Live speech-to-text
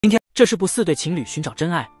这是部4对情侣寻找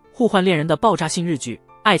真爱、互换恋人的爆炸性日剧《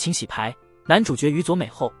爱情洗牌》。男主角宇佐美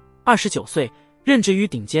后，29岁，任职于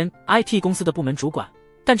顶尖 IT 公司的部门主管。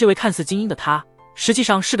但这位看似精英的他，实际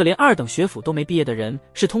上是个连2等学府都没毕业的人，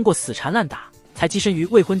是通过死缠烂打才跻身于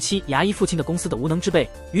未婚妻牙医父亲的公司的无能之辈。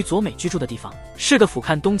宇佐美居住的地方是个俯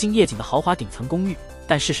瞰东京夜景的豪华顶层公寓，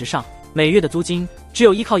但事实上每月的租金只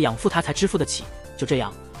有依靠养父他才支付得起。就这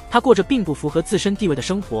样，他过着并不符合自身地位的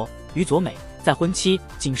生活。宇佐美在婚期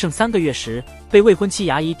仅剩3个月时，被未婚妻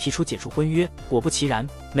牙医提出解除婚约。果不其然，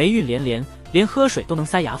霉运连连，连喝水都能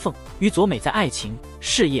塞牙缝。宇佐美在爱情、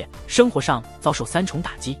事业、生活上遭受3重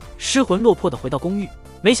打击，失魂落魄地回到公寓。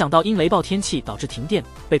没想到因雷暴天气导致停电，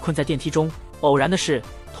被困在电梯中。偶然的是，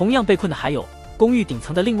同样被困的还有公寓顶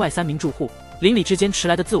层的另外3名住户。邻里之间迟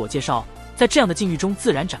来的自我介绍，在这样的境遇中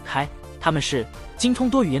自然展开。他们是精通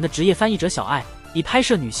多语言的职业翻译者小爱，以拍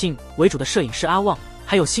摄女性为主的摄影师阿旺，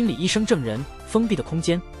还有心理医生证人。封闭的空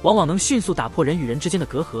间往往能迅速打破人与人之间的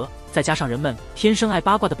隔阂，再加上人们天生爱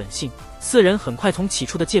八卦的本性，4人很快从起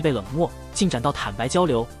初的戒备冷漠进展到坦白交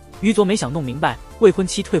流。宇佐美想弄明白未婚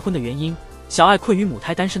妻退婚的原因，小爱困于母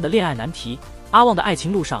胎单身的恋爱难题，阿旺的爱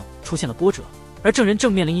情路上出现了波折，而证人正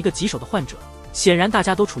面临一个棘手的患者。显然大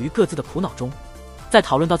家都处于各自的苦恼中。在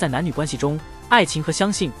讨论到在男女关系中，爱情和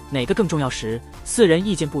相信哪个更重要时，4人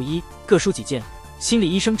意见不一，各抒己见。心理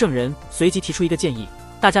医生证人随即提出一个建议，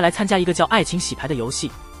大家来参加一个叫爱情洗牌的游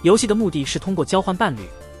戏。游戏的目的是通过交换伴侣，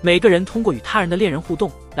每个人通过与他人的恋人互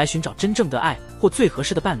动来寻找真正的爱或最合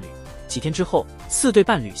适的伴侣。几天之后，4对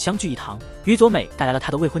伴侣相聚一堂。宇佐美带来了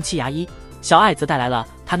她的未婚妻牙医，小爱则带来了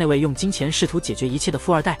她那位用金钱试图解决一切的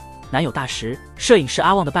富二代。男友大石，摄影师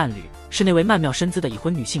阿旺的伴侣是那位曼妙身姿的已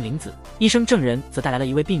婚女性玲子。医生证人则带来了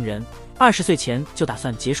一位病人，20岁前就打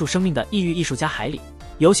算结束生命的抑郁艺术家海里。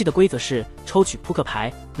游戏的规则是抽取扑克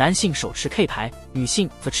牌，男性手持 K 牌，女性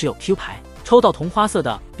则持有 Q 牌，抽到同花色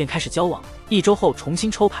的便开始交往，1周后重新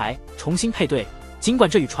抽牌，重新配对。尽管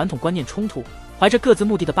这与传统观念冲突，怀着各自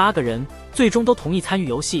目的的8个人最终都同意参与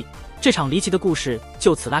游戏。这场离奇的故事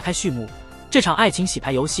就此拉开序幕。这场爱情洗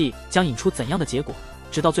牌游戏将引出怎样的结果，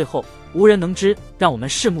直到最后无人能知，让我们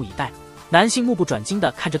拭目以待。男性目不转睛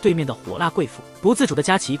地看着对面的火辣贵妇，不自主地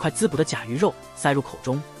夹起一块滋补的甲鱼肉塞入口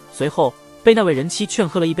中，随后被那位人妻劝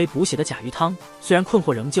喝了一杯补血的甲鱼汤。虽然困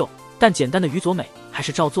惑仍旧，但简单的宇佐美还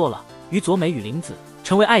是照做了。宇佐美与玲子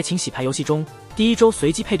成为爱情洗牌游戏中第1周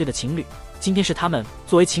随机配对的情侣。今天是他们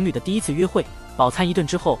作为情侣的第1次约会。饱餐一顿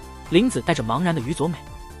之后，玲子带着茫然的宇佐美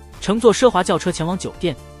乘坐奢华轿车前往酒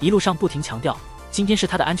店，一路上不停强调今天是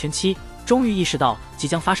她的安全期。终于意识到即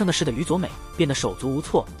将发生的事的宇佐美变得手足无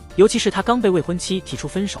措，尤其是她刚被未婚妻提出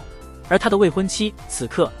分手，而她的未婚妻此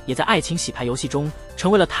刻也在爱情洗牌游戏中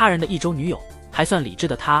成为了他人的1周女友。还算理智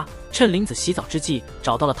的她趁玲子洗澡之际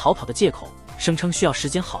找到了逃跑的借口，声称需要时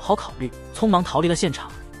间好好考虑，匆忙逃离了现场。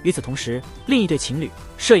与此同时，另一对情侣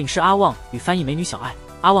摄影师阿旺与翻译美女小爱，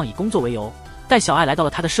阿旺以工作为由带小爱来到了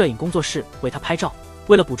他的摄影工作室为他拍照。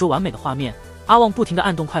为了捕捉完美的画面，阿旺不停地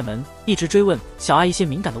按动快门，一直追问小爱一些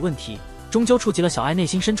敏感的问题，终究触及了小爱内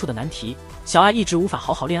心深处的难题。小爱一直无法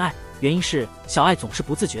好好恋爱，原因是小爱总是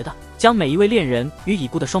不自觉地将每一位恋人与已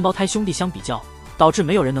故的双胞胎兄弟相比较，导致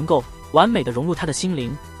没有人能够完美地融入他的心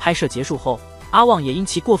灵。拍摄结束后，阿旺也因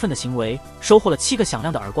其过分的行为收获了7个响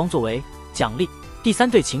亮的耳光作为奖励。第3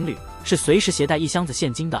对情侣是随时携带1箱子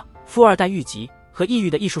现金的富二代玉吉和抑郁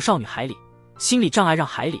的艺术少女海里。心理障碍让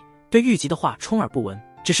海里对玉吉的话充耳不闻，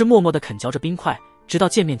只是默默地啃嚼着冰块，直到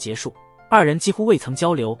见面结束，2人几乎未曾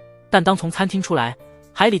交流。但当从餐厅出来，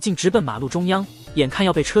海里竟直奔马路中央，眼看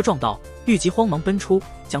要被车撞到，玉吉慌忙奔出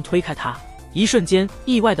将推开他，一瞬间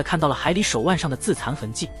意外地看到了海里手腕上的自残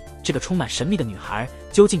痕迹。这个充满神秘的女孩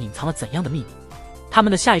究竟隐藏了怎样的秘密？他们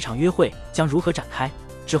的下一场约会将如何展开？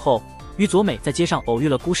之后宇佐美在街上偶遇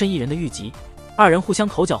了孤身一人的玉吉，2人互相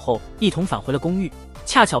口角后一同返回了公寓，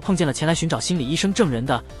恰巧碰见了前来寻找心理医生证人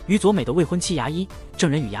的宇佐美的未婚妻牙医。证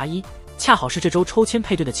人与牙医恰好是这周抽签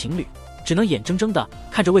配对的情侣，只能眼睁睁地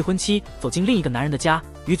看着未婚妻走进另一个男人的家。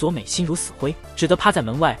宇佐美心如死灰，只得趴在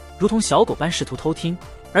门外如同小狗般试图偷听。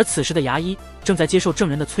而此时的牙医正在接受证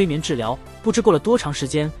人的催眠治疗。不知过了多长时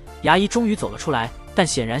间，牙医终于走了出来，但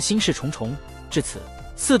显然心事重重。至此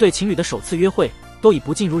，4对情侣的首次约会都以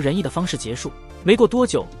不尽如人意的方式结束。没过多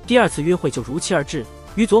久，第2次约会就如期而至。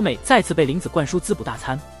宇佐美再次被玲子灌输滋补大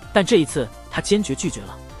餐，但这一次她坚决拒绝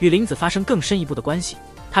了与玲子发生更深一步的关系。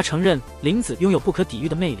她承认玲子拥有不可抵御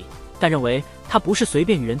的魅力，但认为她不是随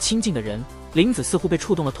便与人亲近的人。玲子似乎被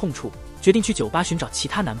触动了痛处，决定去酒吧寻找其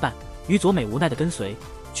他男伴。宇佐美无奈地跟随，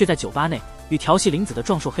却在酒吧内与调戏玲子的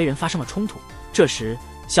壮硕黑人发生了冲突。这时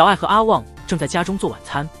小爱和阿旺正在家中做晚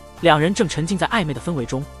餐，2人正沉浸在暧昧的氛围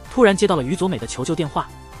中，突然接到了宇佐美的求救电话，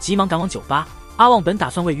急忙赶往酒吧。阿旺本打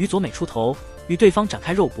算为宇佐美出头，与对方展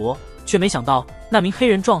开肉搏，却没想到那名黑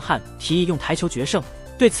人壮汉提议用台球决胜。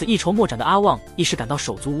对此一筹莫展的阿旺一时感到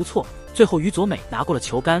手足无措。最后宇佐美拿过了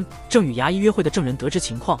球杆，正与牙医约会的证人得知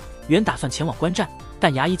情况，原打算前往观战，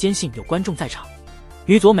但牙医坚信有观众在场，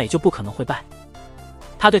宇佐美就不可能会败。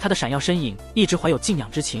他对他的闪耀身影一直怀有敬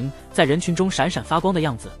仰之情，在人群中闪闪发光的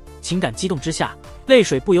样子，情感激动之下，泪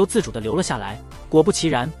水不由自主地流了下来。果不其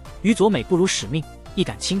然，宇佐美不辱使命，一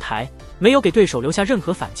杆清台，没有给对手留下任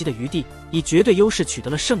何反击的余地，以绝对优势取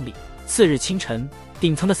得了胜利。次日清晨，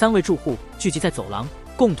顶层的3位住户聚集在走廊，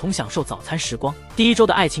共同享受早餐时光。第1周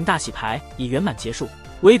的爱情大洗牌已圆满结束，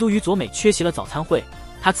唯独宇佐美缺席了早餐会。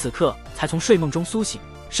她此刻才从睡梦中苏醒，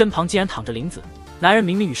身旁竟然躺着玲子。男人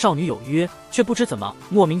明明与少女有约，却不知怎么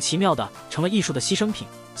莫名其妙的成了艺术的牺牲品。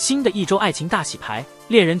新的1周爱情大洗牌，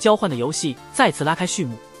恋人交换的游戏再次拉开序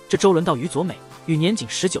幕。这周轮到宇佐美，与年仅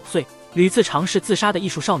19岁、屡次尝试自杀的艺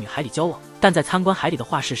术少女海里交往，但在参观海里的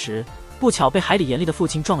画室时，不巧被海里严厉的父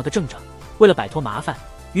亲撞了个正着。为了摆脱麻烦，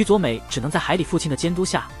宇佐美只能在海里父亲的监督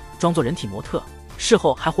下装作人体模特，事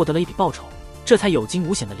后还获得了一笔报酬，这才有惊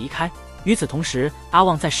无险的离开。与此同时，阿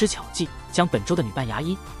旺再施巧计，将本周的女扮牙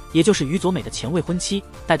医，也就是宇佐美的前未婚妻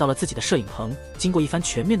带到了自己的摄影棚，经过一番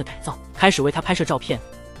全面的改造，开始为她拍摄照片。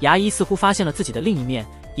牙医似乎发现了自己的另一面，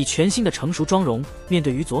以全新的成熟妆容面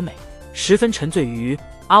对宇佐美，十分沉醉于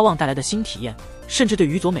阿旺带来的新体验，甚至对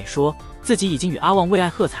宇佐美说自己已经与阿旺为爱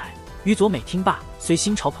喝彩。宇佐美听罢虽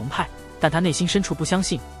心潮澎湃，但她内心深处不相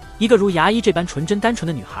信一个如牙医这般纯真单纯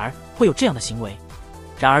的女孩会有这样的行为。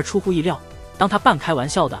然而出乎意料，当她半开玩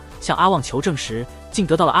笑地向阿旺求证时，竟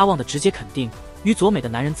得到了阿旺的直接肯定。宇佐美的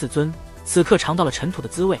男人自尊此刻尝到了尘土的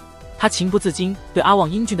滋味，他情不自禁对阿旺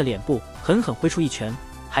英俊的脸部狠狠挥出一拳，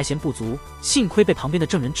还嫌不足，幸亏被旁边的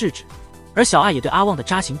证人制止。而小爱也对阿旺的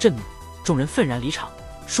渣行震怒，众人愤然离场。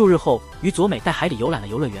数日后，宇佐美带海里游览了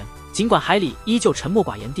游乐园，尽管海里依旧沉默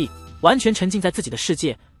寡言地完全沉浸在自己的世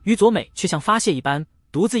界，宇佐美却像发泄一般，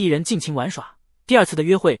独自一人尽情玩耍。第2次的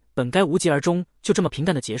约会本该无疾而终，就这么平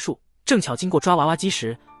淡的结束。正巧经过抓娃娃机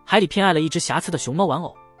时，海里偏爱了一只瑕疵的熊猫玩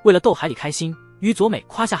偶，为了逗海里开心，宇佐美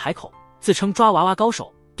夸下海口，自称抓娃娃高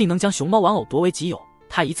手，定能将熊猫玩偶夺为己有。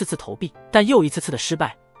他一次次投币，但又一次次的失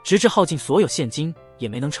败，直至耗尽所有现金也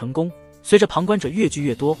没能成功。随着旁观者越聚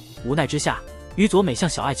越多，无奈之下，宇佐美向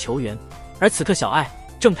小爱求援。而此刻小爱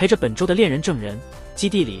正陪着本周的恋人证人，基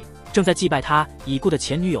地里正在祭拜他已故的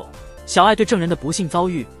前女友。小爱对证人的不幸遭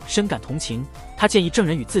遇深感同情，她建议证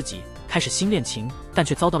人与自己开始新恋情，但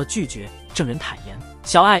却遭到了拒绝。证人坦言，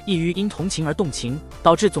小爱易于因同情而动情，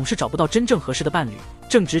导致总是找不到真正合适的伴侣。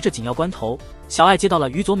正值这紧要关头，小爱接到了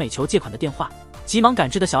宇佐美求借款的电话，急忙赶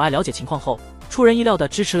至的小爱了解情况后，出人意料地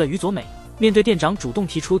支持了宇佐美。面对店长主动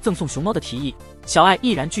提出赠送熊猫的提议，小爱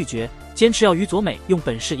毅然拒绝，坚持要宇佐美用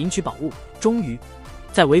本事赢取宝物。终于，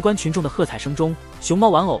在围观群众的喝彩声中，熊猫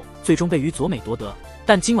玩偶最终被宇佐美夺得。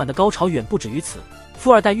但今晚的高潮远不止于此，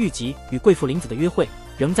富二代玉吉与贵妇玲子的约会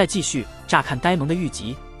仍在继续。乍看呆萌的玉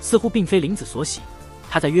吉似乎并非玲子所喜，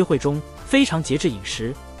他在约会中非常节制饮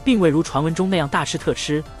食，并未如传闻中那样大吃特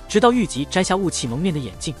吃。直到玉吉摘下雾气蒙面的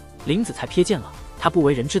眼镜，玲子才瞥见了他不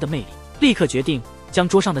为人知的魅力，立刻决定将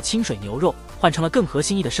桌上的清水牛肉换成了更合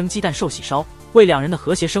心意的生鸡蛋寿喜烧，为2人的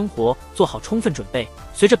和谐生活做好充分准备。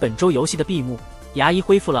随着本周游戏的闭幕，牙医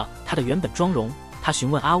恢复了他的原本妆容，他询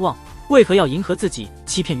问阿旺为何要迎合自己，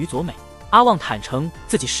欺骗宇佐美。阿旺坦诚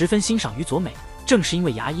自己十分欣赏宇佐美，正是因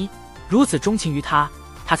为牙医如此钟情于他，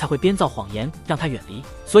他才会编造谎言让他远离，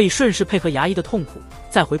所以顺势配合牙医的痛苦。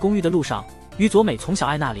在回公寓的路上，宇佐美从小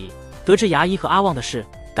爱那里得知牙医和阿旺的事，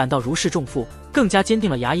感到如释重负，更加坚定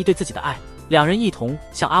了牙医对自己的爱。2人一同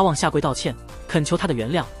向阿旺下跪道歉，恳求他的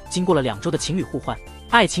原谅。经过了2周的情侣互换，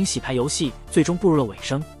爱情洗牌游戏最终步入了尾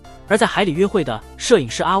声。而在海里约会的摄影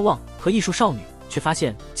师阿旺和艺术少女却发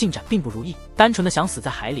现进展并不如意，单纯的想死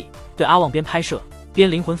在海里，对阿旺边拍摄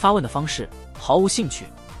边灵魂发问的方式毫无兴趣。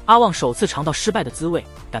阿旺首次尝到失败的滋味，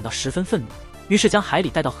感到十分愤怒，于是将海里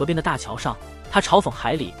带到河边的大桥上。他嘲讽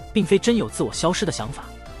海里并非真有自我消失的想法，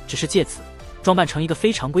只是借此装扮成一个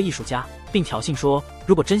非常规艺术家，并挑衅说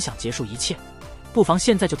如果真想结束一切，不妨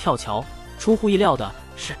现在就跳桥。出乎意料的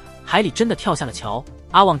是，海里真的跳下了桥。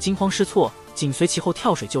阿旺惊慌失措，紧随其后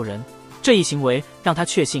跳水救人。这一行为让他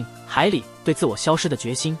确信海里对自我消失的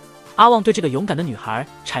决心。阿旺对这个勇敢的女孩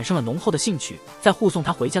产生了浓厚的兴趣，在护送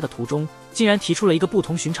她回家的途中，竟然提出了一个不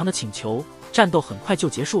同寻常的请求。战斗很快就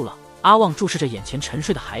结束了，阿旺注视着眼前沉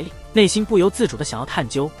睡的海里，内心不由自主地想要探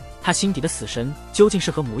究他心底的死神究竟是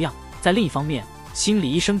何模样。在另一方面，心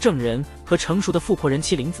理医生证人和成熟的富婆人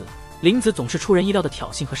妻玲子总是出人意料的挑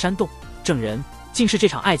衅和煽动，证人竟是这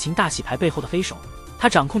场爱情大洗牌背后的黑手。他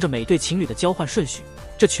掌控着每对情侣的交换顺序，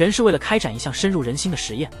这全是为了开展一项深入人心的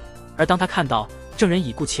实验。而当他看到证人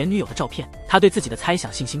已故前女友的照片，他对自己的猜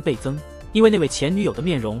想信心倍增，因为那位前女友的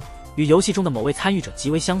面容与游戏中的某位参与者极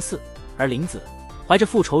为相似。而林子怀着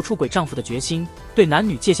复仇出轨丈夫的决心，对男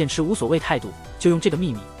女界限持无所谓态度，就用这个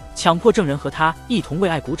秘密强迫证人和他一同为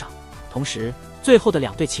爱鼓掌。同时，最后的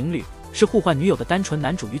2对情侣是互换女友的单纯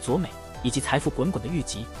男主宇佐美以及财富滚滚的玉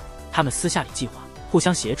吉，他们私下里计划互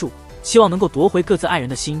相协助，希望能够夺回各自爱人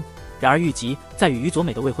的心。然而玉吉在与宇佐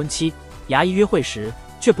美的未婚妻牙医约会时，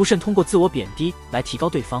却不慎通过自我贬低来提高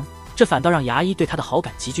对方，这反倒让牙医对他的好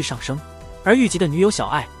感急剧上升。而玉吉的女友小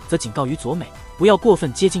爱则警告宇佐美不要过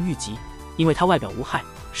分接近玉吉，因为他外表无害，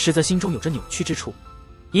实则心中有着扭曲之处。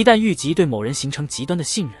一旦玉吉对某人形成极端的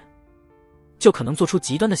信任，就可能做出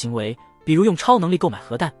极端的行为，比如用超能力购买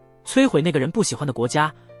核弹，摧毁那个人不喜欢的国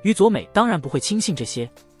家。宇佐美当然不会轻信这些，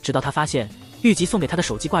直到他发现玉吉送给他的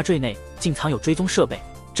手机挂坠内竟藏有追踪设备。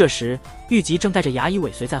这时玉吉正带着牙医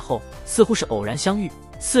尾随在后，似乎是偶然相遇。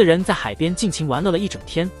4人在海边尽情玩乐了一整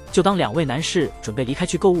天。就当2位男士准备离开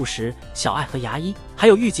去购物时，小爱和牙医还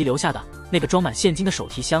有玉吉留下的那个装满现金的手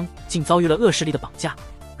提箱竟遭遇了恶势力的绑架。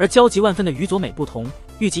而焦急万分的宇佐美不同，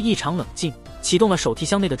玉吉异常冷静，启动了手提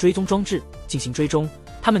箱内的追踪装置进行追踪。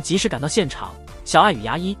他们及时赶到现场，小爱与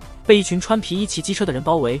牙医被一群穿皮衣骑机车的人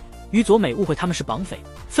包围，宇佐美误会他们是绑匪，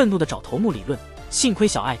愤怒地找头目理论。幸亏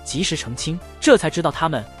小爱及时澄清，这才知道他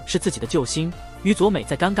们是自己的救星。宇佐美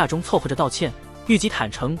在尴尬中凑合着道歉，玉吉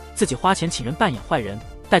坦诚自己花钱请人扮演坏人，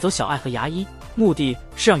带走小爱和牙医，目的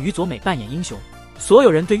是让宇佐美扮演英雄。所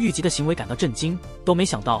有人对玉吉的行为感到震惊，都没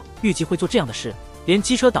想到玉吉会做这样的事，连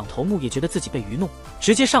机车党头目也觉得自己被愚弄，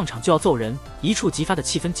直接上场就要揍人，一触即发的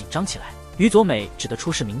气氛紧张起来。宇佐美只得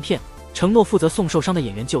出示名片，承诺负责送受伤的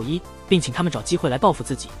演员就医，并请他们找机会来报复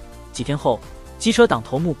自己。几天后，机车党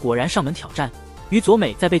头目果然上门挑战。宇佐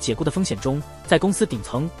美在被解雇的风险中，在公司顶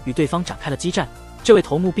层与对方展开了激战。这位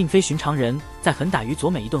头目并非寻常人，在狠打宇佐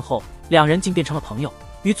美一顿后，2人竟变成了朋友。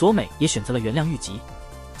宇佐美也选择了原谅玉吉，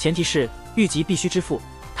前提是玉吉必须支付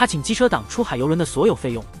他请机车党出海游轮的所有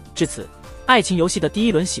费用。至此，爱情游戏的第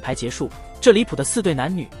1轮洗牌结束。这离谱的4对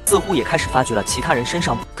男女似乎也开始发掘了其他人身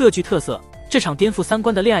上各具特色。这场颠覆3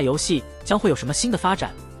观的恋爱游戏将会有什么新的发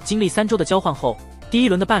展？经历3周的交换后，第1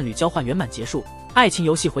轮的伴侣交换圆满结束，爱情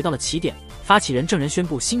游戏回到了起点。发起人证人宣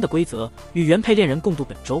布新的规则，与原配恋人共度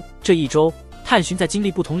本周。这一周，探寻在经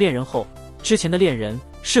历不同恋人后，之前的恋人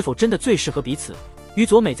是否真的最适合彼此。宇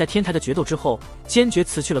佐美在天台的决斗之后，坚决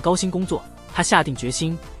辞去了高薪工作，她下定决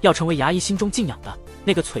心要成为牙医心中敬仰的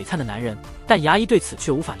那个璀璨的男人。但牙医对此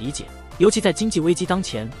却无法理解，尤其在经济危机当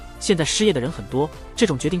前，现在失业的人很多，这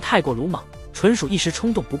种决定太过鲁莽，纯属一时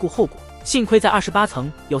冲动，不顾后果。幸亏在28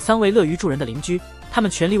层有3位乐于助人的邻居，他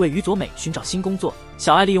们全力为宇佐美寻找新工作。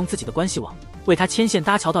小爱利用自己的关系网，为他牵线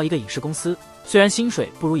搭桥到一个影视公司。虽然薪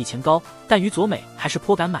水不如以前高，但宇佐美还是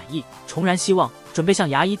颇感满意，重燃希望，准备向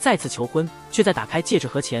牙医再次求婚。却在打开戒指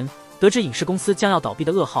盒前，得知影视公司将要倒闭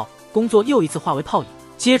的噩耗，工作又一次化为泡影。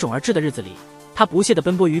接踵而至的日子里，他不懈地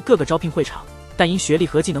奔波于各个招聘会场，但因学历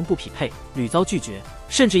和技能不匹配，屡遭拒绝，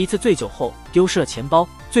甚至一次醉酒后丢失了钱包，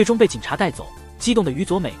最终被警察带走。激动的宇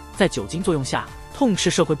佐美在酒精作用下痛斥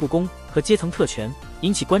社会不公和阶层特权，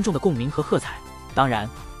引起观众的共鸣和喝彩。当然，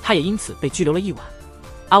他也因此被拘留了1晚。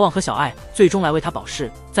阿旺和小爱最终来为他保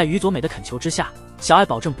释，在宇佐美的恳求之下，小爱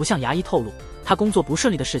保证不向牙医透露他工作不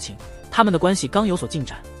顺利的事情。他们的关系刚有所进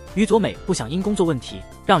展，宇佐美不想因工作问题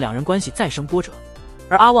让2人关系再生波折，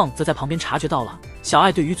而阿旺则在旁边察觉到了小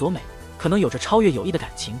爱对宇佐美可能有着超越友谊的感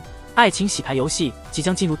情。爱情洗牌游戏即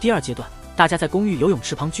将进入第2阶段，大家在公寓游泳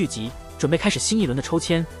池旁聚集，准备开始新一轮的抽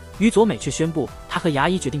签。宇佐美却宣布她和牙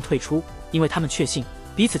医决定退出，因为他们确信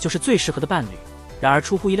彼此就是最适合的伴侣。然而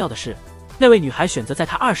出乎意料的是，那位女孩选择在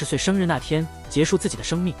她20岁生日那天结束自己的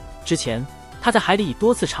生命。之前她在海里已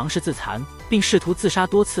多次尝试自残，并试图自杀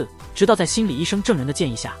多次，直到在心理医生证人的建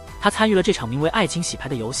议下，她参与了这场名为爱情洗牌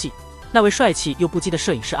的游戏。那位帅气又不羁的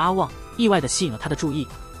摄影师阿旺意外地吸引了她的注意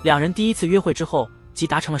，2人第1次约会之后即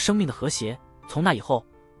达成了生命的和谐。从那以后，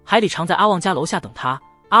海里常在阿旺家楼下等她。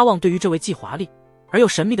阿旺对于这位既华丽而又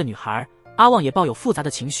神秘的女孩，阿旺也抱有复杂的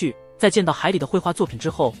情绪。在见到海里的绘画作品之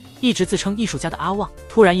后，一直自称艺术家的阿旺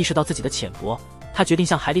突然意识到自己的浅薄，他决定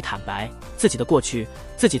向海里坦白自己的过去，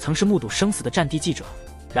自己曾是目睹生死的战地记者。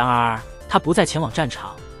然而他不再前往战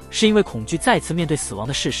场，是因为恐惧再次面对死亡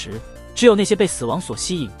的事实。只有那些被死亡所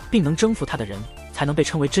吸引并能征服他的人，才能被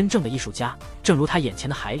称为真正的艺术家，正如他眼前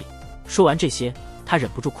的海里。说完这些，他忍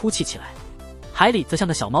不住哭泣起来。海里则像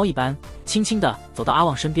个小猫一般，轻轻地走到阿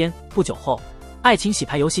旺身边。不久后，爱情洗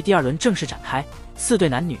牌游戏第2轮正式展开，4对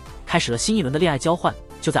男女开始了新一轮的恋爱交换。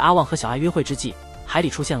就在阿旺和小爱约会之际，海里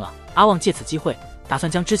出现了。阿旺借此机会打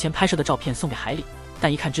算将之前拍摄的照片送给海里，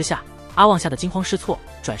但一看之下，阿旺吓得惊慌失措，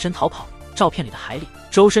转身逃跑。照片里的海里，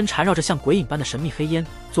周身缠绕着像鬼影般的神秘黑烟。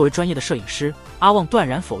作为专业的摄影师，阿旺断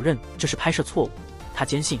然否认这是拍摄错误。他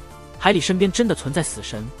坚信海里身边真的存在死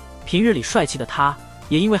神。平日里帅气的他，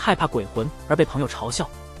也因为害怕鬼魂而被朋友嘲笑。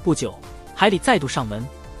不久，海里再度上门，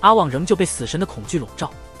阿旺仍旧被死神的恐惧笼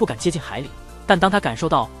罩，不敢接近海里。但当他感受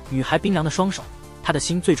到女孩冰凉的双手，他的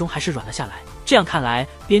心最终还是软了下来。这样看来，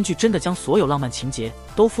编剧真的将所有浪漫情节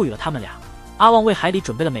都赋予了他们俩。阿旺为海里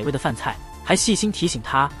准备了美味的饭菜，还细心提醒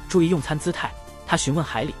他注意用餐姿态。他询问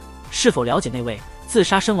海里是否了解那位自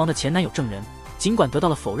杀身亡的前男友证人，尽管得到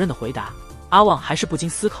了否认的回答，阿旺还是不禁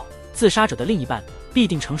思考，自杀者的另一半必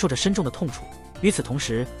定承受着深重的痛楚。与此同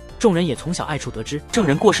时，众人也从小爱处得知证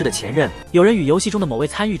人过世的前任有人与游戏中的某位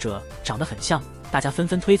参与者长得很像，大家纷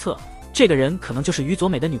纷推测这个人可能就是于佐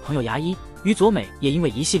美的女朋友牙医。于佐美也因为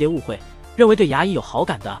一系列误会，认为对牙医有好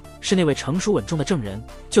感的是那位成熟稳重的证人。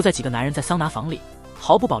就在几个男人在桑拿房里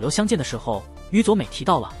毫不保留相见的时候，于佐美提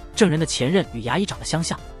到了证人的前任与牙医长得相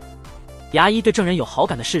像。牙医对证人有好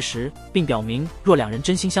感的事实，并表明若两人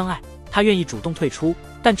真心相爱，他愿意主动退出，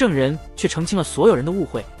但证人却澄清了所有人的误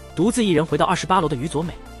会。独自一人回到28楼的于佐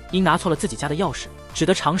美，因拿错了自己家的钥匙，只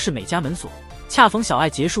得尝试每家门锁。恰逢小爱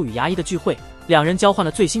结束与牙医的聚会，两人交换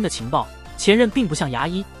了最新的情报。前任并不像牙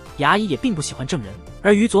医，牙医也并不喜欢证人。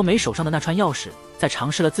而于佐美手上的那串钥匙，在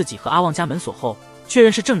尝试了自己和阿旺家门锁后，确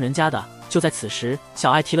认是证人家的。就在此时，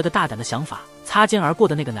小爱提了个大胆的想法，擦肩而过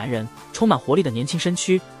的那个男人，充满活力的年轻身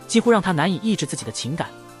躯，几乎让他难以抑制自己的情感，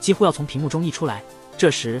几乎要从屏幕中溢出来。这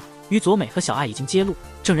时，于佐美和小爱已经揭露，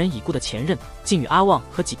证人已故的前任竟与阿旺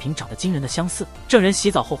和几平长得惊人的相似。证人洗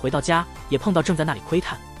澡后回到家，也碰到正在那里窥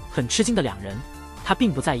探，很吃惊的两人。他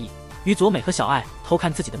并不在意于佐美和小爱偷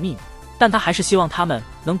看自己的秘密，但他还是希望他们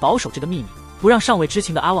能保守这个秘密，不让尚未知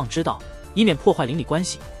情的阿旺知道，以免破坏邻里关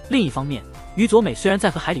系。另一方面，于佐美虽然在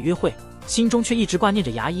和海里约会，心中却一直挂念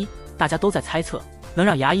着牙医。大家都在猜测，能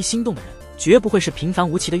让牙医心动的人绝不会是平凡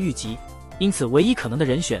无奇的玉吉，因此唯一可能的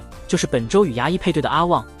人选就是本周与牙医配对的阿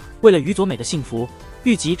旺。为了于佐美的幸福，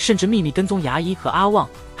玉吉甚至秘密跟踪牙医和阿旺，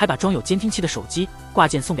还把装有监听器的手机挂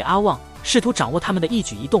件送给阿旺，试图掌握他们的一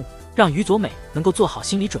举一动，让于佐美能够做好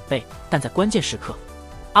心理准备。但在关键时刻，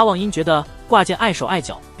阿旺因觉得挂件碍手碍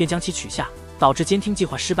脚，便将其取下，导致监听计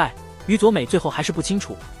划失败。于佐美最后还是不清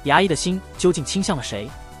楚牙医的心究竟倾向了谁。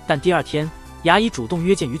但第二天，牙医主动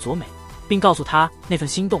约见于佐美，并告诉他那份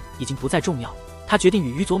心动已经不再重要，他决定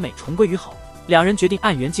与于佐美重归于好。两人决定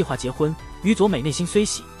按原计划结婚。于佐美内心虽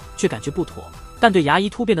喜，却感觉不妥，但对牙医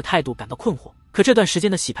突变的态度感到困惑。可这段时间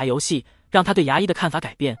的洗牌游戏让他对牙医的看法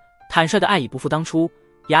改变，坦率的爱已不复当初。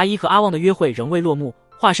牙医和阿旺的约会仍未落幕，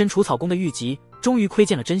化身除草工的玉吉终于窥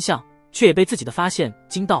见了真相，却也被自己的发现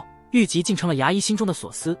惊到。玉吉竟成了牙医心中的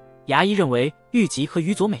所思。牙医认为玉吉和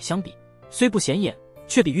于佐美相比，虽不显眼，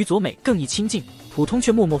却比于佐美更易亲近。普通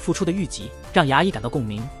却默默付出的玉吉让牙医感到共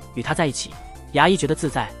鸣，与他在一起，牙医觉得自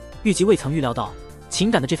在。玉吉未曾预料到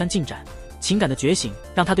情感的这番进展，情感的觉醒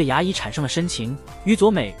让他对牙医产生了深情。于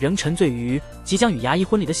佐美仍沉醉于即将与牙医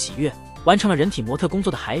婚礼的喜悦。完成了人体模特工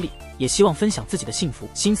作的海里也希望分享自己的幸福，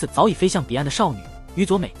心思早已飞向彼岸的少女。于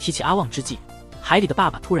佐美提起阿旺之际，海里的爸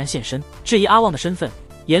爸突然现身，质疑阿旺的身份，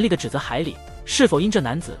严厉地指责海里是否因这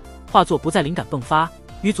男子画作不再灵感迸发。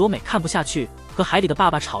于佐美看不下去，和海里的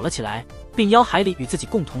爸爸吵了起来，并邀海里与自己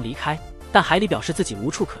共同离开。但海里表示自己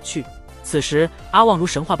无处可去。此时阿旺如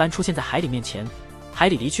神话般出现在海里面前。海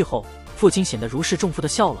里离去后，父亲显得如释重负地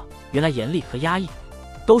笑了，原来严厉和压抑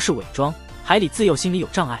都是伪装。海里自幼心里有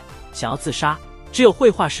障碍，想要自杀，只有绘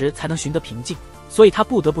画时才能寻得平静，所以他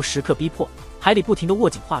不得不时刻逼迫海里不停地握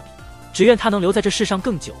紧画笔，只愿他能留在这世上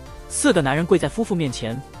更久。4个男人跪在夫妇面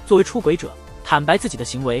前，作为出轨者坦白自己的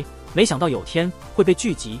行为，没想到有天会被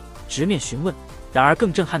聚集直面询问。然而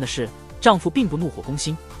更震撼的是，丈夫并不怒火攻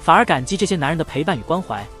心，反而感激这些男人的陪伴与关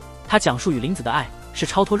怀。他讲述与林子的爱是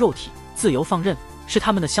超脱肉体，自由放任，是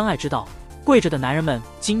他们的相爱之道。跪着的男人们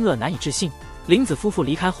惊愕难以置信。林子夫妇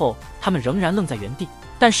离开后，他们仍然愣在原地，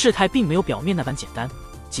但事态并没有表面那般简单。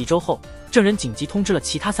几周后，证人紧急通知了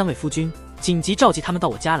其他3位夫君，紧急召集他们到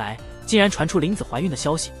我家来。竟然传出林子怀孕的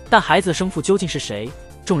消息，但孩子的生父究竟是谁？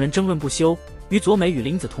众人争论不休。于佐美与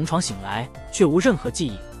林子同床醒来，却无任何记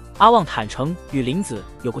忆。阿旺坦诚与林子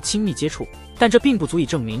有过亲密接触，但这并不足以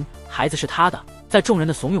证明孩子是他的。在众人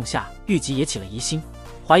的怂恿下，玉吉也起了疑心，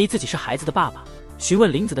怀疑自己是孩子的爸爸。询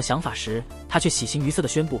问林子的想法时，他却喜形于色地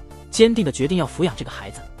宣布，坚定地决定要抚养这个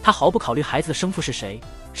孩子。他毫不考虑孩子的生父是谁，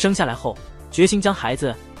生下来后决心将孩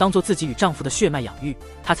子当作自己与丈夫的血脉养育。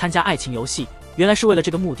他参加爱情游戏，原来是为了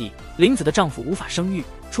这个目的。林子的丈夫无法生育，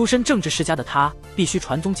出身政治世家的他必须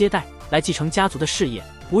传宗接代来继承家族的事业，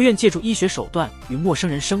不愿借助医学手段与陌生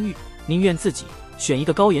人生育，宁愿自己选一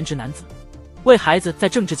个高颜值男子，为孩子在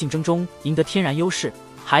政治竞争中赢得天然优势。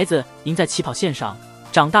孩子赢在起跑线上，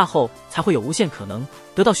长大后才会有无限可能，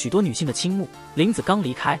得到许多女性的倾慕。林子刚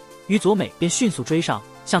离开，于佐美便迅速追上，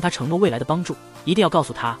向他承诺未来的帮助，一定要告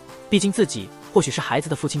诉他，毕竟自己或许是孩子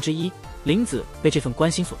的父亲之一。林子被这份关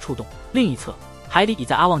心所触动。另一侧，海里已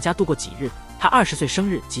在阿旺家度过几日，他20岁生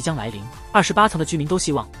日即将来临，28层的居民都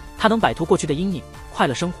希望他能摆脱过去的阴影，快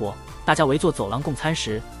乐生活。大家围坐走廊共餐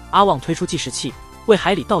时，阿旺推出计时器，为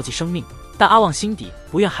海里倒计生命，但阿旺心底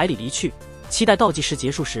不愿海里离去，期待倒计时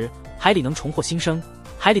结束时，海里能重获新生。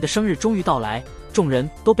海里的生日终于到来，众人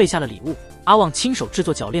都备下了礼物。阿旺亲手制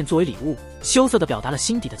作铰链作为礼物，羞涩地表达了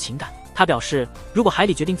心底的情感。他表示，如果海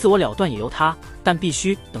里决定自我了断也由他，但必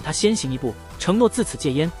须等他先行一步，承诺自此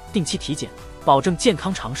戒烟，定期体检，保证健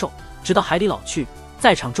康长寿，直到海里老去。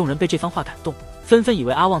在场众人被这番话感动，纷纷以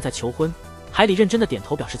为阿旺在求婚。海里认真的点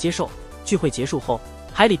头表示接受。聚会结束后，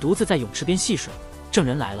海里独自在泳池边戏水。证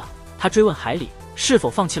人来了，他追问海里是否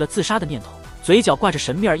放弃了自杀的念头，嘴角挂着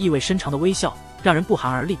神秘而意味深长的微笑，让人不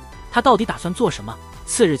寒而栗。他到底打算做什么？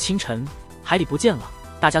次日清晨，海里不见了，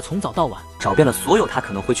大家从早到晚找遍了所有他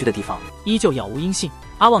可能会去的地方，依旧杳无音信。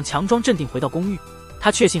阿旺强装镇定回到公寓，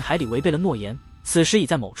他确信海里违背了诺言，此时已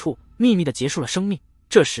在某处秘密地结束了生命。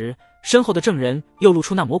这时，身后的证人又露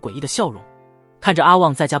出那抹诡异的笑容，看着阿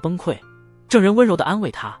旺在家崩溃，证人温柔地安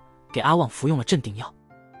慰他，给阿旺服用了镇定药。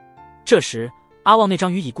这时，阿旺那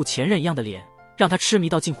张与已故前任一样的脸，让他痴迷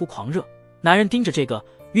到近乎狂热。男人盯着这个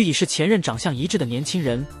与已是前任长相一致的年轻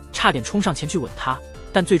人，差点冲上前去吻他，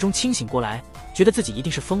但最终清醒过来，觉得自己一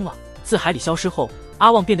定是疯了。自海里消失后，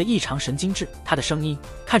阿旺变得异常神经质。他的声音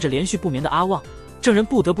看着连续不眠的阿旺，证人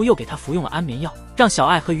不得不又给他服用了安眠药，让小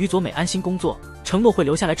爱和于佐美安心工作，承诺会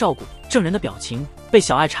留下来照顾。证人的表情被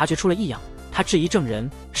小爱察觉出了异样，他质疑证人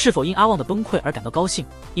是否因阿旺的崩溃而感到高兴，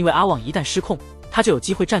因为阿旺一旦失控，他就有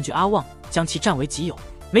机会占据阿旺，将其占为己有。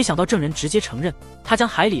没想到证人直接承认，他将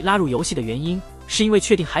海里拉入游戏的原因，是因为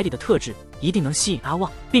确定海里的特质一定能吸引阿旺，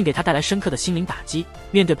并给他带来深刻的心灵打击。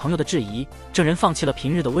面对朋友的质疑，证人放弃了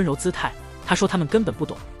平日的温柔姿态，他说他们根本不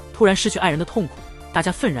懂突然失去爱人的痛苦。大家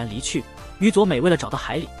愤然离去。于佐美为了找到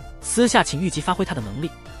海里，私下请玉吉发挥他的能力，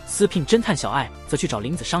私聘侦探小爱则去找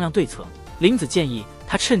林子商量对策。林子建议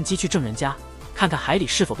他趁机去证人家看看海里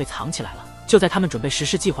是否被藏起来了。就在他们准备实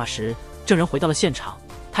施计划时，证人回到了现场，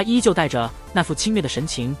他依旧带着那副轻蔑的神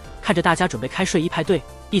情，看着大家准备开睡衣派对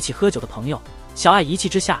一起喝酒的朋友。小爱一气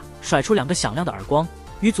之下甩出2个响亮的耳光，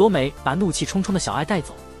于佐美把怒气冲冲的小爱带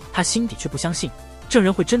走，他心底却不相信证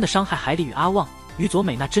人会真的伤害海里与阿旺。于佐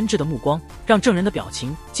美那真挚的目光让证人的表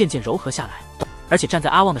情渐渐柔和下来，而且站在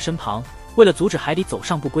阿旺的身旁，为了阻止海里走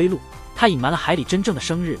上不归路，他隐瞒了海里真正的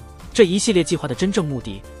生日。这一系列计划的真正目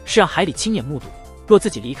的是让海里亲眼目睹，若自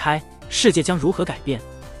己离开，世界将如何改变，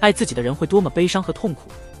爱自己的人会多么悲伤和痛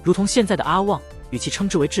苦。如同现在的阿旺，与其称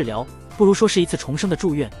之为治疗，不如说是一次重生的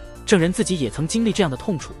祝愿。证人自己也曾经历这样的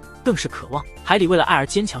痛楚，更是渴望海里为了爱而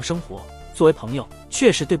坚强生活。作为朋友，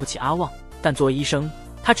确实对不起阿旺，但作为医生，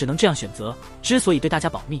他只能这样选择。之所以对大家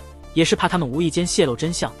保密，也是怕他们无意间泄露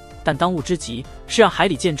真相，但当务之急是让海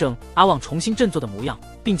里见证阿旺重新振作的模样，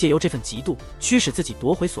并借由这份嫉妒驱使自己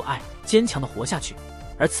夺回所爱，坚强地活下去。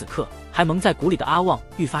而此刻还蒙在鼓里的阿旺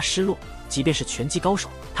愈发失落，即便是拳击高手，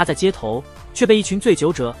他在街头却被一群醉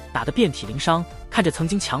酒者打得遍体鳞伤。看着曾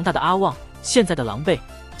经强大的阿旺现在的狼狈，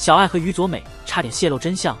小爱和于佐美差点泄露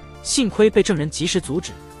真相，幸亏被证人及时阻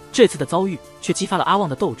止。这次的遭遇却激发了阿旺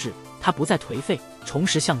的斗志，他不再颓废，重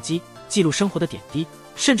拾相机，记录生活的点滴，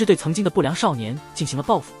甚至对曾经的不良少年进行了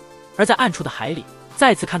报复。而在暗处的海里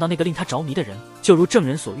再次看到那个令他着迷的人，就如证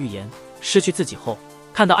人所预言，失去自己后，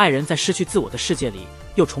看到爱人在失去自我的世界里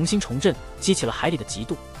又重新重振，激起了海里的嫉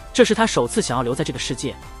妒。这是他首次想要留在这个世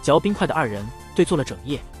界。嚼冰块的2人对坐了整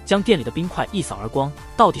夜，将店里的冰块一扫而光。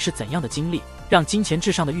到底是怎样的经历让金钱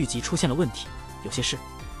至上的玉吉出现了问题？有些事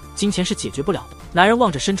金钱是解决不了的。男人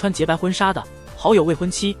望着身穿洁白婚纱的好友未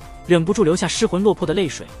婚妻，忍不住流下失魂落魄的泪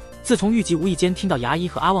水。自从玉吉无意间听到牙医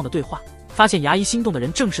和阿旺的对话，发现牙医心动的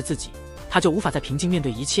人正是自己，他就无法再平静面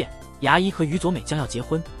对一切。牙医和于佐美将要结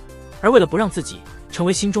婚，而为了不让自己成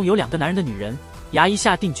为心中有2个男人的女人，牙医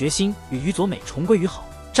下定决心与于佐美重归于好，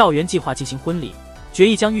照原计划进行婚礼，决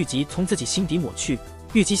意将玉吉从自己心底抹去。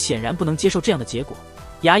玉吉显然不能接受这样的结果。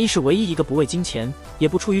牙医是唯一一个不为金钱也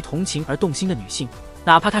不出于同情而动心的女性，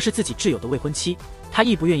哪怕她是自己挚友的未婚妻，她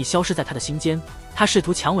亦不愿意消失在他的心间。她试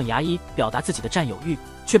图强吻牙医，表达自己的占有欲，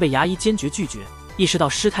却被牙医坚决拒绝。意识到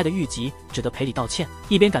失态的玉吉只得赔礼道歉，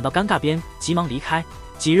一边感到尴尬边急忙离开。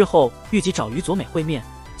几日后，玉吉找于佐美会面，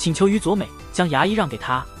请求于佐美将牙医让给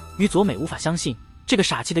他。于佐美无法相信这个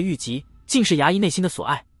傻气的玉吉竟是牙医内心的所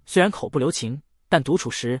爱，虽然口不留情，但独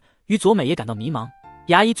处时于佐美也感到迷茫。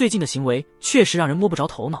牙医最近的行为确实让人摸不着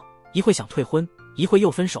头脑，一会想退婚，一会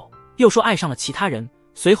又分手，又说爱上了其他人，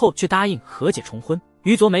随后却答应和解重婚。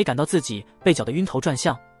于佐美感到自己被搅得晕头转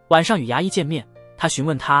向，晚上与牙医见面，他询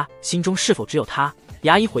问他心中是否只有他，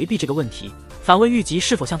牙医回避这个问题，反问玉吉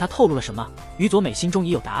是否向他透露了什么。于佐美心中已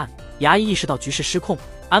有答案，牙医意识到局势失控，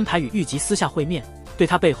安排与玉吉私下会面，对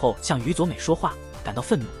他背后向于佐美说话感到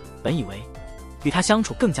愤怒。本以为与他相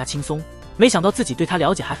处更加轻松，没想到自己对他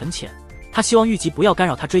了解还很浅。他希望玉吉不要干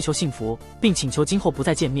扰他追求幸福，并请求今后不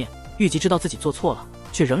再见面。玉吉知道自己做错了，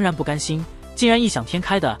却仍然不甘心，竟然异想天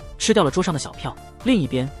开地吃掉了桌上的小票。另一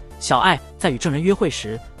边，小爱在与证人约会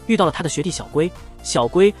时遇到了他的学弟小龟，小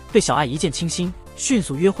龟对小爱一见倾心，迅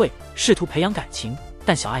速约会，试图培养感情。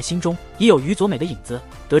但小爱心中已有于佐美的影子。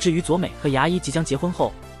得知于佐美和牙医即将结婚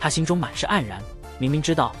后，他心中满是黯然。明明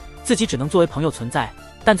知道自己只能作为朋友存在，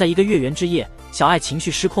但在一个月圆之夜，小爱情绪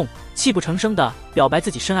失控，泣不成声地表白自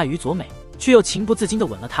己深爱于佐美，却又情不自禁地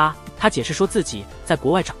吻了她。他解释说自己在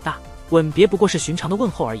国外长大，吻别不过是寻常的问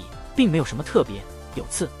候而已，并没有什么特别。有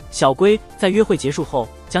次，小龟在约会结束后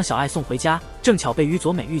将小爱送回家，正巧被于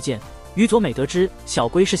佐美遇见。于佐美得知小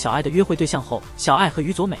龟是小爱的约会对象后，小爱和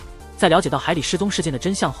于佐美在了解到海里失踪事件的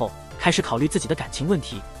真相后，开始考虑自己的感情问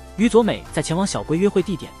题。于佐美在前往小龟约会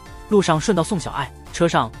地点路上顺道送小爱，车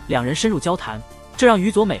上两人深入交谈，这让于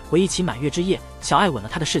佐美回忆起满月之夜小爱吻了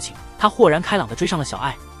她的事情。她豁然开朗地追上了小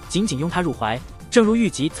爱，紧紧拥她入怀，正如玉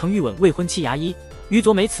吉曾欲吻未婚妻牙医。于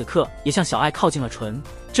佐美此刻也向小爱靠近了唇，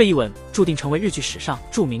这一吻注定成为日剧史上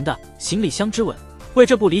著名的行李箱之吻，为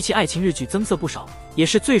这部离奇爱情日剧增色不少，也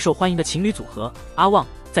是最受欢迎的情侣组合。阿旺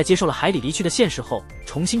在接受了海里离去的现实后，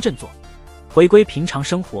重新振作，回归平常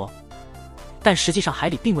生活。但实际上海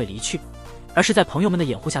里并未离去，而是在朋友们的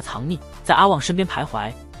掩护下藏匿，在阿旺身边徘徊。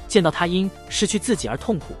见到他因失去自己而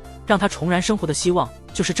痛苦，让他重燃生活的希望，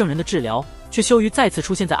就是证人的治疗，却羞于再次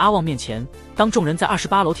出现在阿旺面前。当众人在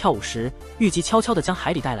28楼跳舞时，玉吉悄悄地将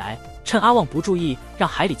海里带来，趁阿旺不注意，让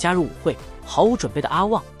海里加入舞会。毫无准备的阿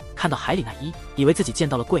旺看到海里那以为自己见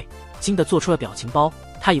到了鬼，惊得做出了表情包。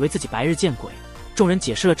他以为自己白日见鬼。众人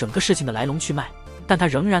解释了整个事情的来龙去脉，但他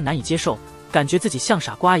仍然难以接受，感觉自己像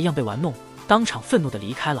傻瓜一样被玩弄，当场愤怒地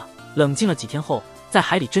离开了。冷静了几天后，在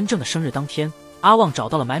海里真正的生日当天，阿旺找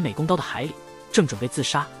到了买美工刀的海里，正准备自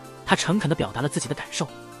杀。他诚恳地表达了自己的感受，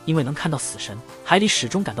因为能看到死神，海里始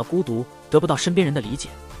终感到孤独，得不到身边人的理解。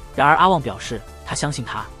然而阿旺表示他相信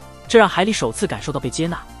他，这让海里首次感受到被接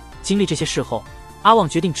纳。经历这些事后，阿旺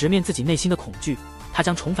决定直面自己内心的恐惧，他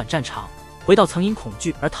将重返战场，回到曾因恐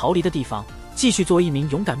惧而逃离的地方，继续作为一名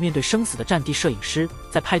勇敢面对生死的战地摄影师。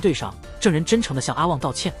在派对上，证人真诚地向阿旺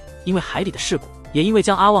道歉，因为海里的事故，也因为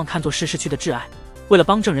将阿旺看作是逝去的挚爱。为了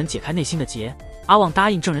帮证人解开内心的结，阿旺答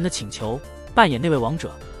应证人的请求，扮演那位王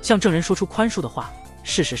者，向证人说出宽恕的话。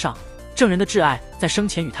事实上，证人的挚爱在生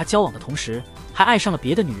前与他交往的同时，还爱上了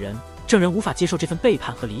别的女人。证人无法接受这份背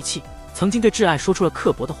叛和离弃，曾经对挚爱说出了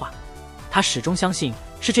刻薄的话。他始终相信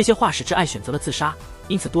是这些话使挚爱选择了自杀，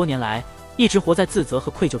因此多年来一直活在自责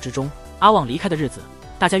和愧疚之中。阿旺离开的日子，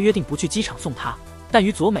大家约定不去机场送他，但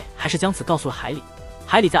于佐美还是将此告诉了海里。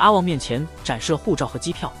海里在阿旺面前展示了护照和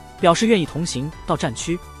机票，表示愿意同行到战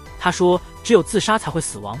区。他说只有自杀才会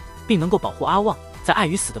死亡，并能够保护阿旺。在爱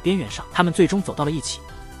与死的边缘上，他们最终走到了一起。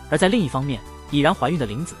而在另一方面，已然怀孕的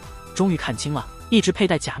玲子终于看清了一直佩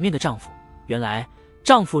戴假面的丈夫，原来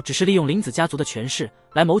丈夫只是利用玲子家族的权势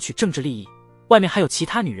来谋取政治利益，外面还有其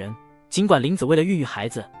他女人。尽管玲子为了孕育孩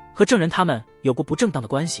子和证人他们有过不正当的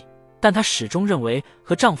关系，但她始终认为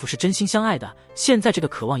和丈夫是真心相爱的。现在这个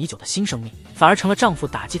渴望已久的新生命反而成了丈夫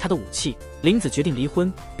打击她的武器。玲子决定离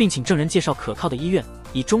婚，并请证人介绍可靠的医院，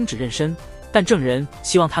以终止妊娠。但证人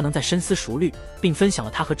希望她能再深思熟虑，并分享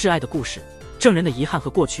了她和挚爱的故事。证人的遗憾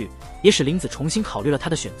和过去也使玲子重新考虑了她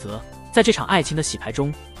的选择。在这场爱情的洗牌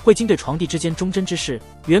中，会经对床帝之间忠贞之事，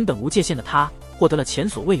原本无界限的她获得了前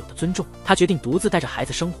所未有的尊重。她决定独自带着孩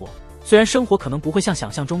子生活，虽然生活可能不会像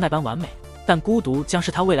想象中那般完美，但孤独将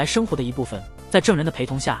是她未来生活的一部分。在证人的陪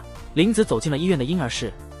同下，玲子走进了医院的婴儿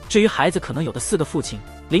室。至于孩子可能有的4个父亲，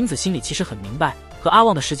玲子心里其实很明白，和阿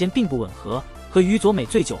旺的时间并不吻合。和于佐美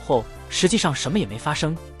醉酒后，实际上什么也没发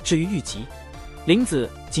生。至于玉吉，玲子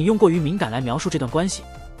仅用过于敏感来描述这段关系，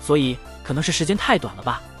所以可能是时间太短了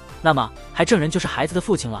吧。那么还证人就是孩子的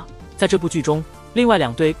父亲了。在这部剧中，另外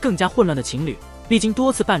2对更加混乱的情侣，历经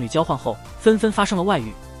多次伴侣交换后，纷纷发生了外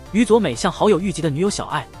遇。于佐美向好友玉吉的女友小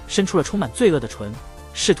爱伸出了充满罪恶的唇，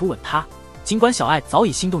试图吻她。尽管小爱早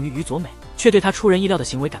已心动于于佐美，却对她出人意料的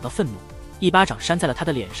行为感到愤怒，一巴掌扇在了她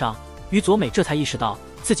的脸上。于佐美这才意识到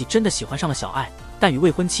自己真的喜欢上了小爱，但与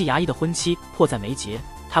未婚妻牙医的婚期迫在眉睫，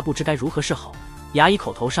她不知该如何是好。牙医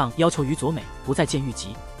口头上要求于佐美不再见玉吉，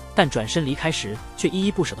但转身离开时却依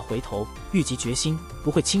依不舍地回头。玉吉决心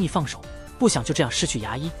不会轻易放手。不想就这样失去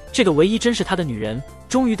牙医，这个唯一珍视他的女人。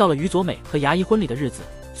终于到了宇佐美和牙医婚礼的日子，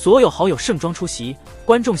所有好友盛装出席，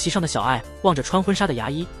观众席上的小爱望着穿婚纱的牙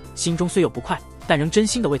医，心中虽有不快，但仍真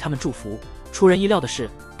心的为他们祝福。出人意料的是，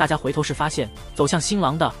大家回头时发现，走向新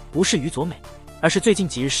郎的不是宇佐美，而是最近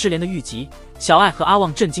几日失联的玉吉。小爱和阿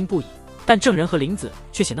旺震惊不已，但证人和玲子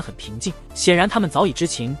却显得很平静，显然他们早已知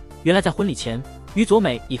情。原来在婚礼前，宇佐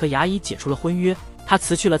美已和牙医解除了婚约，她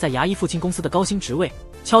辞去了在牙医父亲公司的高薪职位，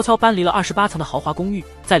悄悄搬离了28层的豪华公寓，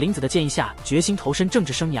在玲子的建议下，决心投身政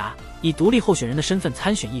治生涯，以独立候选人的身份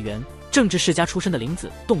参选议员。政治世家出身的玲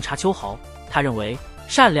子洞察秋毫，她认为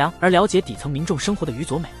善良而了解底层民众生活的宇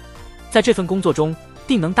佐美，在这份工作中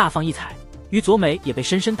定能大放异彩。宇佐美也被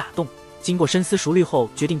深深打动，经过深思熟虑后，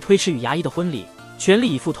决定推迟与牙医的婚礼，全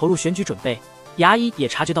力以赴投入选举准备。牙医也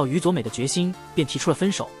察觉到宇佐美的决心，便提出了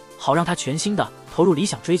分手，好让她全心的投入理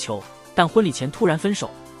想追求。但婚礼前突然分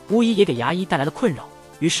手，无疑也给牙医带来了困扰。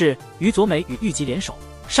于是宇佐美与玉吉联手，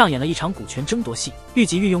上演了一场股权争夺戏。玉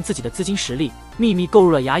吉运用自己的资金实力，秘密购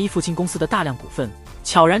入了牙医父亲公司的大量股份，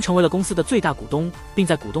悄然成为了公司的最大股东，并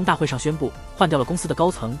在股东大会上宣布换掉了公司的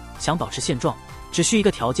高层，想保持现状，只需一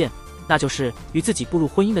个条件，那就是与自己步入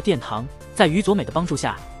婚姻的殿堂。在宇佐美的帮助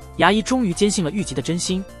下，牙医终于坚信了玉吉的真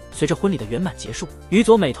心。随着婚礼的圆满结束，宇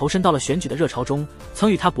佐美投身到了选举的热潮中，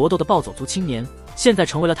曾与他搏斗的暴走族青年，现在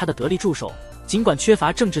成为了他的得力助手。尽管缺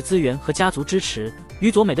乏政治资源和家族支持，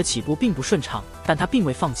宇佐美的起步并不顺畅，但她并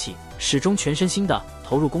未放弃，始终全身心地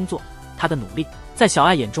投入工作。她的努力在小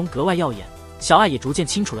爱眼中格外耀眼，小爱也逐渐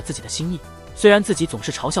清楚了自己的心意。虽然自己总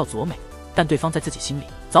是嘲笑佐美，但对方在自己心里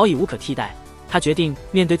早已无可替代。她决定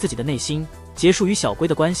面对自己的内心，结束与小龟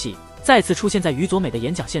的关系，再次出现在宇佐美的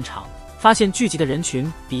演讲现场，发现聚集的人群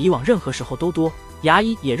比以往任何时候都多。牙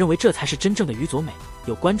医也认为这才是真正的宇佐美，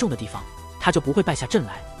有观众的地方，他就不会败下阵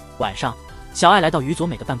来。晚上，小爱来到宇佐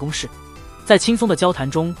美的办公室，在轻松的交谈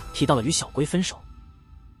中提到了与小龟分手。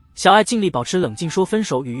小爱尽力保持冷静，说分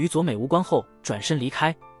手与宇佐美无关后转身离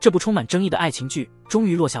开。这部充满争议的爱情剧终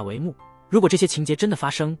于落下帷幕。如果这些情节真的发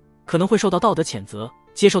生，可能会受到道德谴责，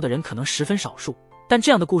接受的人可能十分少数，但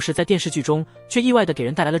这样的故事在电视剧中却意外地给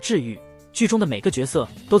人带来了治愈。剧中的每个角色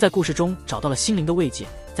都在故事中找到了心灵的慰藉。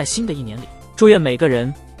在新的一年里，祝愿每个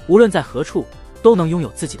人无论在何处都能拥有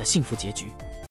自己的幸福结局。